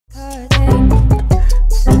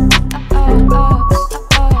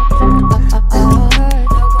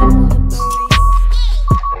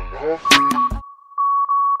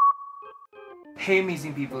Hey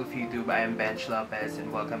amazing people of YouTube, I am Bench Lopez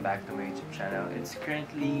and welcome back to my YouTube channel. It's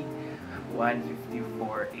currently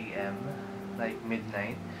 1:54 AM, like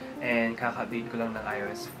midnight, and kaka-update ko lang ng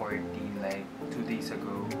iOS 14 like 2 days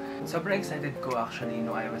ago. Sobrang excited ko actually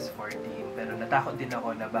no iOS 14, pero natakot din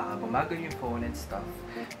ako na baka bumagal yung phone and stuff.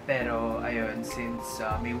 Pero ayun, since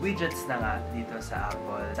may widgets na nga dito sa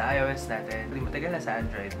Apple, sa iOS natin, matagal na sa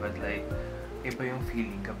Android, but like iba yung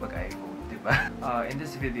feeling kapag iPhone. In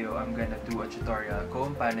this video, I'm gonna do a tutorial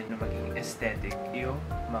kung paano nyo maging aesthetic yung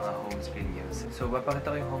mga home screen news. So, papakita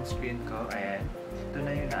ko yung home screen ko. Ayan. Ito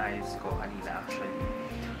na yung naayos ko kanina actually.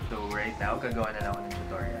 So, right now, gagawa na lang ako ng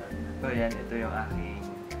tutorial. So, ayan. Ito yung aking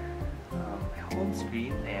home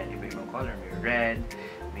screen. Ayan, iba-ibang color. May red,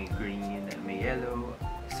 may green, may yellow.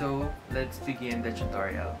 So, let's begin the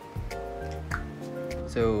tutorial.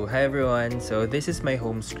 So, hi everyone! So, this is my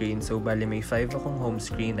home screen. So, bali may 5 akong home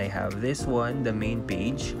screen. I have this one, the main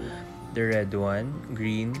page, the red one,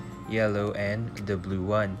 green, yellow, and the blue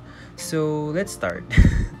one. So, let's start.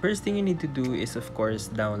 First thing you need to do is, of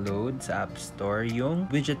course, download sa App Store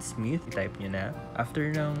yung WIDGETSmith. I-type nyo na.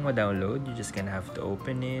 After nang ma-download, you're just gonna have to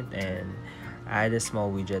open it and add a small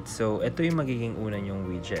widget. So, ito yung magiging una yung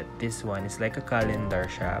widget. This one is like a calendar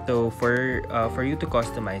siya. So, for you to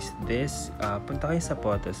customize this, punta kayo sa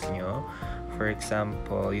photos nyo. For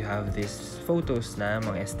example, you have these photos na,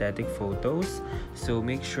 mga aesthetic photos. So,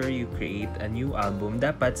 make sure you create a new album.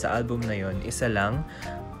 Dapat sa album na yon isa lang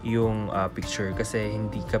yung picture kasi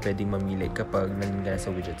hindi ka pwedeng mamili kapag nandun ka sa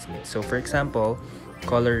WIDGETSmith. So, for example,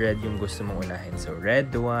 color red yung gusto mong unahin. So, red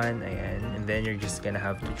one, ayan. And then, you're just gonna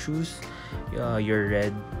have to choose your red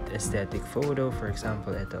aesthetic photo. For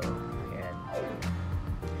example, ito. Ayan.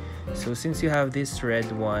 So, since you have this red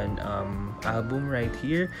one album right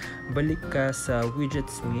here, balik ka sa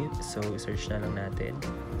WIDGETSmith. So, search na lang natin.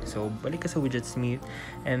 So, balik ka sa WIDGETSmith.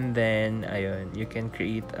 And then, ayun, you can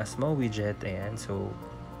create a small widget. Ayan. So,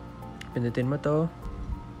 pindutin mo to.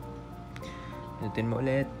 Pindutin mo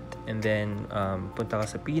ulit. And then, punta ka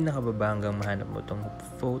sa pinakababa hanggang mahanap mo tong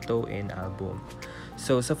photo in album.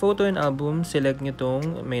 So, sa photo in album, select nyo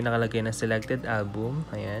tong may nakalagay na selected album.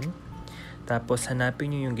 Ayan. Tapos,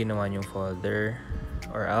 hanapin nyo yung ginawa nyong folder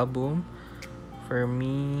or album. For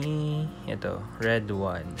me, ito, red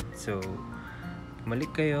one. So,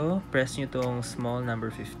 malik kayo, press nyo tong small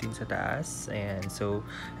number 15 sa taas. Ayan. So,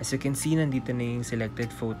 as you can see, nandito na yung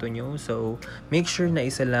selected photo nyo. So, make sure na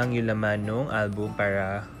isa lang yung laman ng album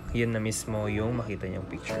para yun na mismo yung makita nyong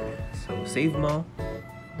picture. So, save mo.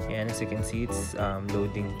 Ayan, as you can see, it's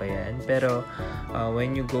loading pa yan. Pero,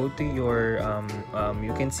 when you go to your,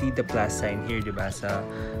 you can see the plus sign here, diba? Sa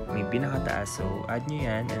may pinakataas. So, add nyo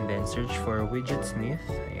yan and then search for WIDGETSmith.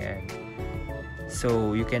 Ayan.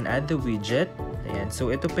 So, you can add the widget. Ayan.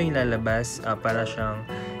 So, ito pa yung lalabas para siyang,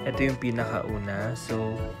 ito yung pinakauna.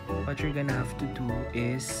 So, what you're gonna have to do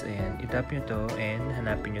is, ayan, itap nyo to and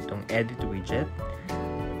hanapin nyo tong edit widget.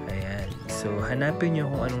 Ayan. So, hanapin nyo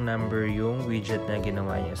kung anong number yung widget na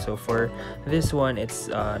ginawa nyo. So, for this one, it's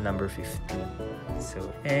number 15. So,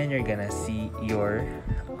 and you're gonna see your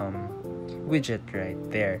widget right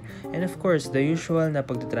there. And of course, the usual na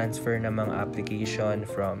pagta-transfer ng mga application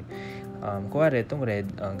from kuwari, itong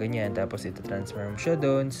red, ganyan, tapos ito transfer mo siya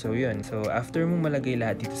doon. So, yun. So, after mo malagay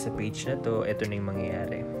lahat dito sa page na to, ito na yung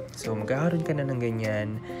mangyayari. So, magkakaroon ka na ng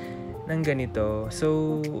ganyan, ng ganito.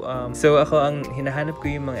 So, ako, ang hinahanap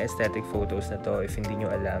ko yung mga aesthetic photos na to, if hindi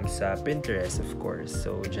nyo alam, sa Pinterest, of course.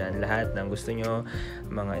 So, dyan, lahat ng gusto nyo,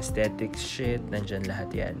 mga aesthetic shit, nandyan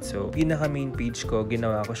lahat yan. So, pinaka main page ko,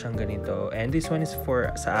 ginawa ko siyang ganito. And this one is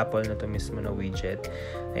for, sa Apple na to mismo na widget.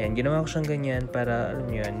 Ayan, ginawa ko siyang ganyan para, alam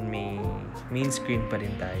nyo yun, may main screen pa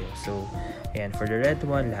rin tayo. So, ayan, for the red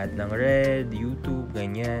one, lahat ng red, YouTube,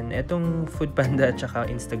 ganyan. Etong Foodpanda at saka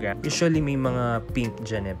Instagram, usually may mga pink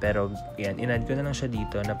dyan pero yan, in-add ko na lang siya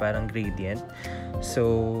dito na parang gradient.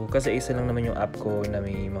 So, kasi isa lang naman yung app ko na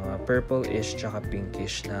may mga purple-ish tsaka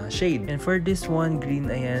pinkish na shade. And for this one, green,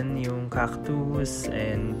 ayan, yung cactus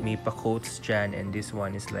and may pa-quotes dyan. And this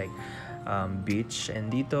one is like beach. And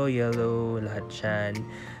dito, yellow, lahat dyan.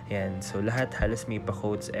 Ayan, so lahat halos may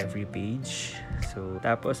pa-quotes every page. So,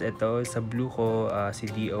 tapos ito, sa blue ko,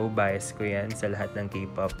 si D.O. bias ko yan sa lahat ng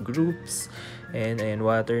K-pop groups. And ayan,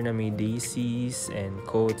 water na may daisies and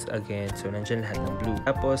quotes again. So, nandyan lahat ng blue.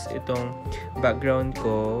 Tapos, itong background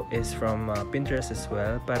ko is from Pinterest as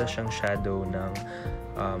well. Para siyang shadow ng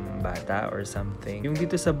bata or something. Yung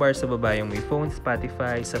dito sa bar sa baba, yung may phone,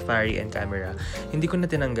 Spotify, Safari, and camera, hindi ko na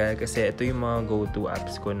tinanggal kasi ito yung mga go-to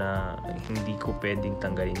apps ko na hindi ko pwedeng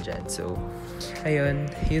tanggalin dyan. So, ayun,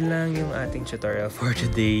 yun lang yung ating tutorial for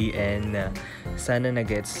today and sana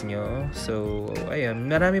na-gets nyo. So, ayun,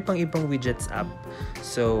 marami pang ibang widgets app.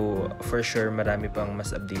 So, for sure, marami pang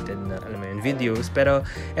mas updated na, alam mo yun, videos. Pero,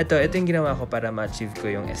 ito yung ginawa ko para ma-achieve ko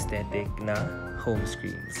yung aesthetic na home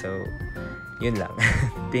screen. So, yun lang.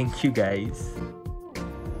 Thank you, guys!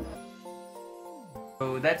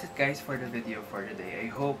 So that's it guys for the video for today. I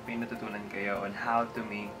hope may natutunan kayo on how to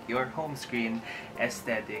make your home screen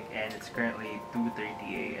aesthetic, and it's currently 2:30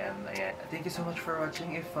 AM. Ayan. Thank you so much for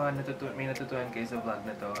watching. If may natutunan kayo sa vlog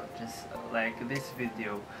na to, just like this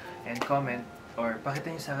video and comment or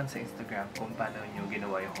pakita nyo sa akin sa Instagram kung paano nyo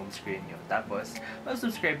ginawa yung home screen nyo. Tapos,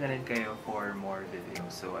 mag-subscribe na rin kayo for more videos.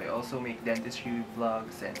 So I also make dentistry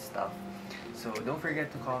vlogs and stuff. So don't forget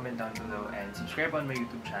to comment down below and subscribe on my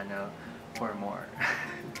YouTube channel for more.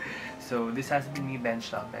 So this has been me, Ben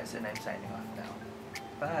Lopez, and I'm signing off now.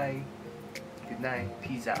 Bye! Good night.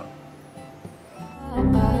 Peace out.